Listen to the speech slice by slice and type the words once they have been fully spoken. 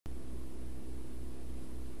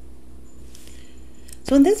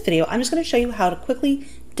So in this video, I'm just going to show you how to quickly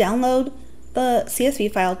download the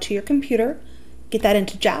CSV file to your computer, get that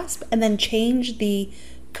into JASP, and then change the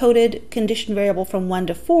coded condition variable from 1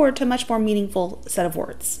 to 4 to a much more meaningful set of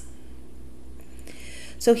words.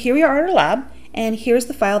 So here we are at our lab, and here's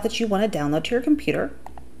the file that you want to download to your computer.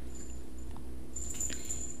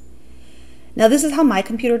 Now this is how my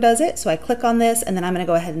computer does it, so I click on this and then I'm going to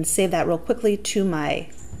go ahead and save that real quickly to my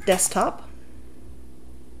desktop.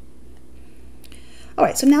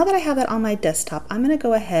 Alright, so now that I have that on my desktop, I'm going to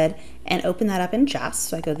go ahead and open that up in JASP.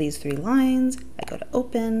 So I go to these 3 lines, I go to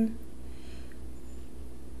open.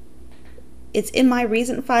 It's in my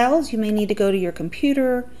recent files. You may need to go to your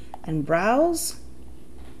computer and browse.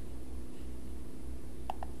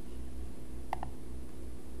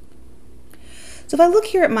 So if I look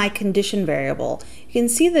here at my condition variable, you can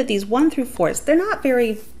see that these 1 through 4, they're not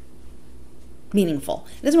very meaningful.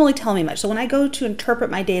 It doesn't really tell me much. So when I go to interpret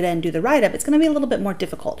my data and do the write-up, it's going to be a little bit more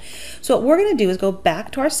difficult. So what we're going to do is go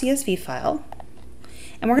back to our CSV file,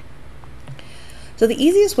 and so the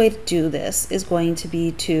easiest way to do this is going to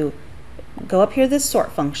be to go up here to this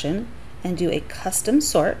sort function and do a custom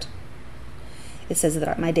sort. It says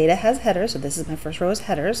that my data has headers, so this is my first row is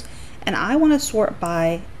headers, and I want to sort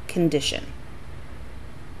by condition.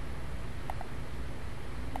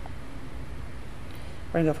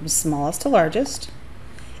 We're going to go from smallest to largest,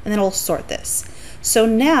 and then it'll sort this. So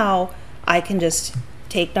now I can just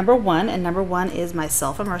take number 1, and number 1 is my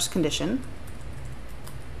self-immersed condition.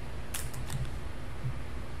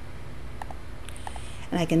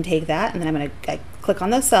 And I can take that, and then I click on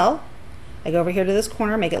the cell. I go over here to this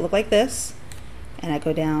corner, make it look like this, and I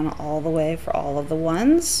go down all the way for all of the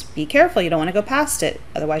ones. Be careful, you don't want to go past it,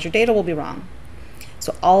 otherwise your data will be wrong.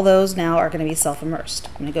 So all those now are going to be self-immersed.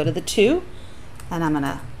 I'm going to go to the 2, and I'm going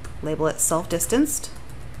to label it self-distanced.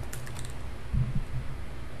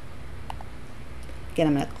 Again,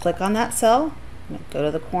 I'm going to click on that cell, I'm going to go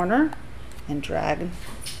to the corner and drag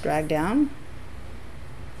down.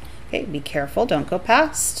 Okay, be careful, don't go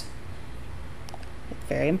past. It's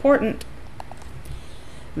very important.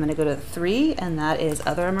 I'm going to go to 3, and that is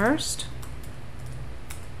other immersed.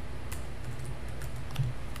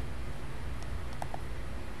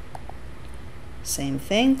 Same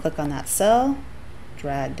thing, click on that cell,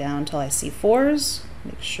 drag down until I see 4s,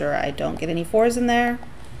 make sure I don't get any 4s in there,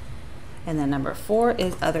 and then number 4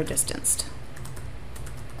 is other distanced.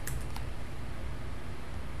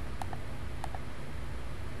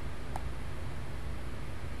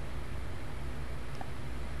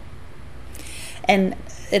 And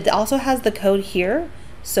it also has the code here,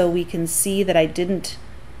 so we can see that I didn't,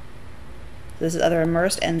 this is other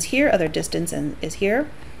immersed ends here, other distance is here.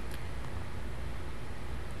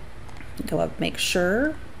 Go up, make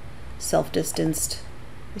sure self-distanced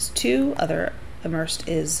is 2, other immersed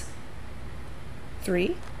is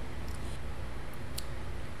 3.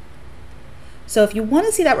 So if you want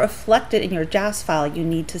to see that reflected in your JASP file, you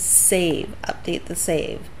need to save, update the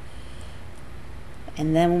save.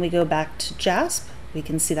 And then when we go back to JASP, we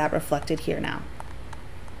can see that reflected here now.